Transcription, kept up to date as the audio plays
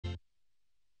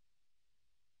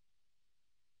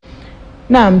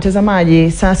Na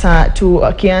mtazamaji, sasa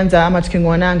tukianza ama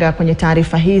tukingwananga kwenye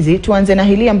taarifa hizi, tuanze na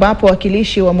hili ambapo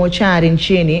wakilishi wa mochari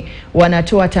nchini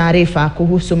wanatoa taarifa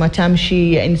kuhusu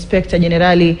matamshi ya Inspekta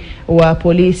Jenerali wa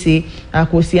polisi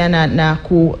kuhusiana na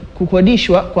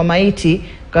kukodishwa kwa maiti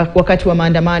wakati wa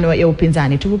maandamano ya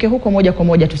upinzani. Tuvuke huko moja kwa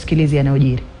moja tusikilize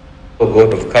yanayojiri.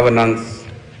 God of Covenants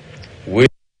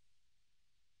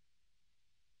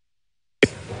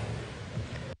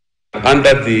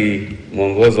under the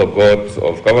Mwongozo God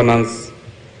of Governance,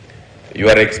 you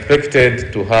are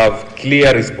expected to have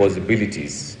clear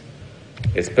responsibilities,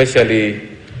 especially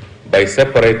by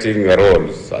separating your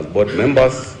roles as board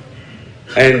members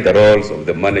and the roles of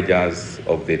the managers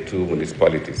of the two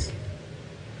municipalities.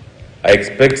 I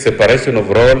expect separation of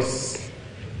roles.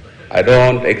 I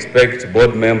don't expect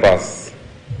board members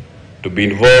to be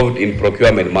involved in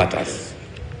procurement matters.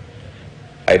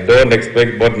 I don't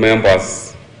expect board members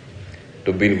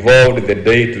to be involved in the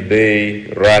day-to-day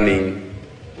running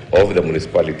of the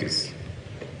municipalities.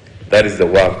 That is the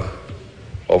work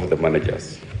of the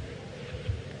managers.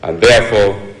 And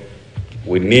therefore,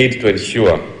 we need to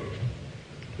ensure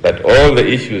that all the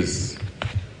issues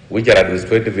which are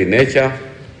administrative in nature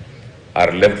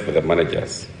are left for the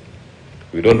managers.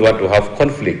 We don't want to have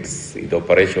conflicts in the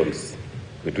operations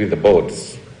between the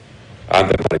boards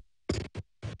and the managers.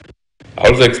 I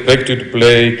also expect you to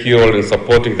play a key role in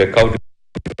supporting the county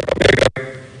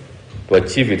to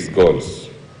achieve its goals.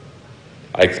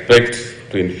 I expect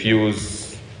to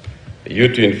infuse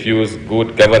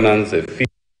good governance,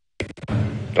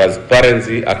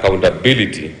 transparency,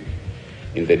 accountability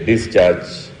in the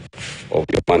discharge of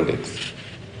your mandates.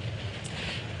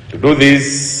 To do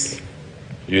this,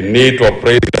 you need to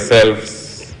appraise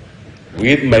yourselves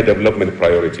with my development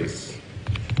priorities,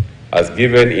 as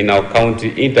given in our county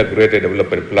integrated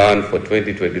development plan for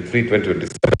 2023-2027,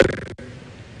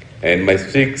 and my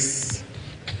 6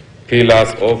 pillars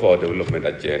of our development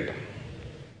agenda.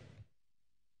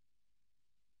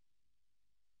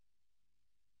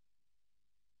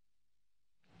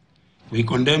 We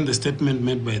condemn the statement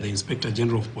made by the Inspector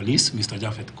General of Police, Mr.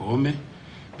 IG Koome,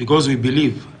 because we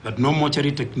believe that no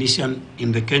mortuary technician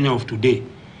in the Kenya of today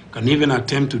can even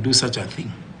attempt to do such a thing.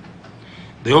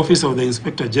 The office of the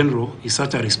Inspector General is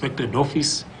such a respected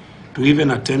office to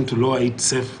even attempt to lower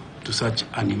itself to such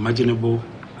unimaginable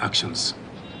actions.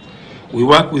 We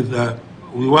work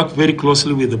very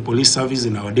closely with the police service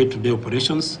in our day-to-day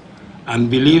operations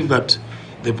and believe that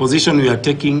the position we are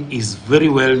taking is very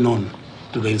well known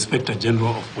to the Inspector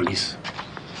General of Police.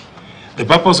 The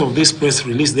purpose of this press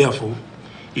release, therefore,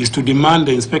 is to demand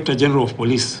the Inspector General of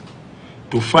Police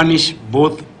to furnish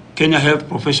both Kenya Health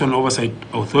Profession Oversight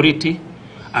Authority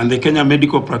and the Kenya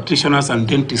Medical Practitioners and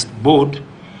Dentist Board,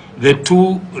 the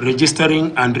two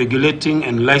registering and regulating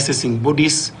and licensing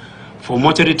bodies for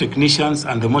mortuary technicians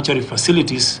and the mortuary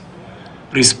facilities,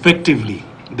 respectively,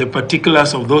 the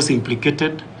particulars of those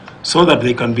implicated so that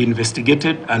they can be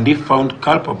investigated and, if found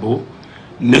culpable,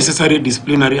 necessary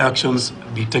disciplinary actions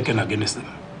be taken against them.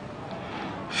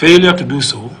 Failure to do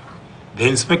so, the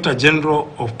Inspector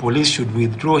General of Police should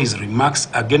withdraw his remarks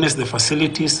against the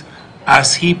facilities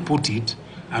as he put it,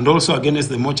 and also against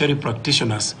the mortuary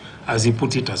practitioners as he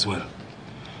put it as well.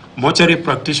 Mortuary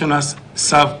practitioners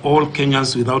serve all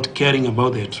Kenyans without caring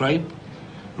about their tribe,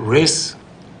 race,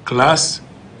 class,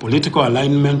 political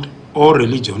alignment, or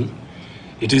religion.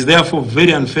 It is therefore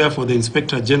very unfair for the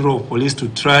Inspector General of Police to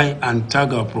try and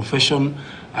tag our profession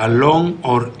along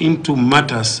or into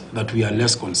matters that we are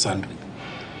less concerned with.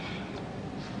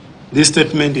 This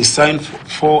statement is signed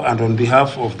for and on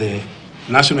behalf of the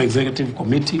National Executive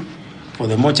Committee for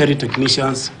the Mortuary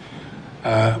Technicians,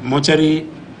 Mortuary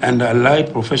and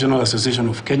Allied Professional Association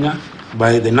of Kenya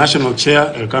by the National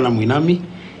Chair, Elkana Mwinami,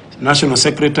 National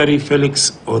Secretary,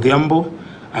 Felix Odhiambo,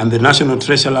 and the National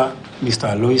Treasurer,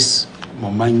 Mr. Alois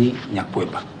Momanyi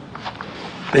Nyakweba.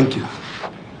 Thank you.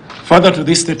 Further to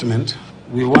this statement,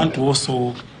 we want to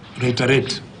also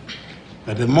reiterate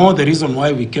that the reason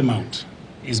why we came out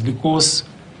is because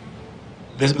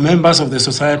the members of the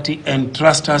society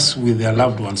entrust us with their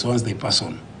loved ones once they pass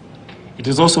on. It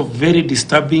is also very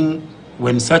disturbing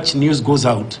when such news goes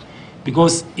out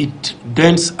because it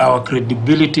dents our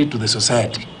credibility to the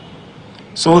society.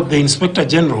 So the Inspector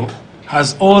General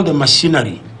has all the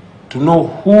machinery to know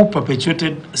who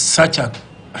perpetuated such a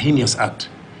heinous act.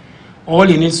 All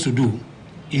he needs to do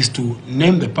is to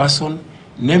name the person,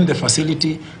 name the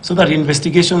facility, so that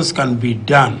investigations can be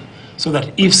done, so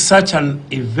that if such an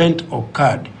event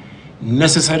occurred,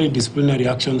 necessary disciplinary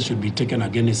actions should be taken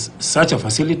against such a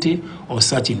facility or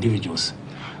such individuals.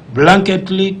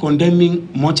 Blanketly condemning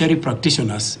mortuary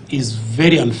practitioners is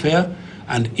very unfair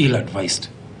and ill-advised.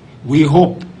 We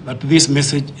hope that this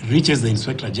message reaches the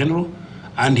Inspector General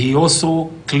and he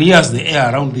also clears the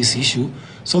air around this issue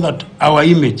so that our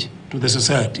image to the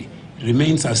society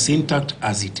remains as intact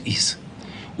as it is.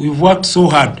 We've worked so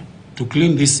hard to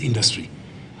clean this industry,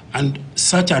 and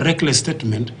such a reckless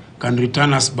statement can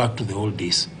return us back to the old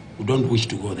days. We don't wish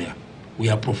to go there. We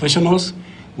are professionals.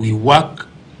 We work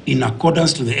in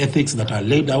accordance to the ethics that are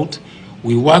laid out.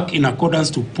 We work in accordance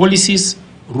to policies,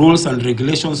 rules, and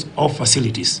regulations of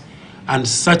facilities. And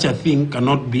such a thing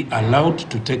cannot be allowed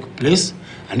to take place.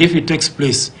 And if it takes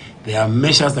place, there are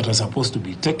measures that are supposed to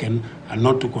be taken and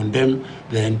not to condemn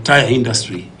the entire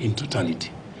industry in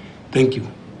totality. Thank you.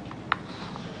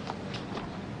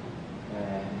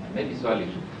 Maybe swali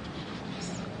tu.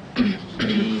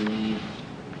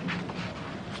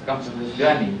 Kama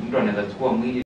gani mtu anaweza chukua mwili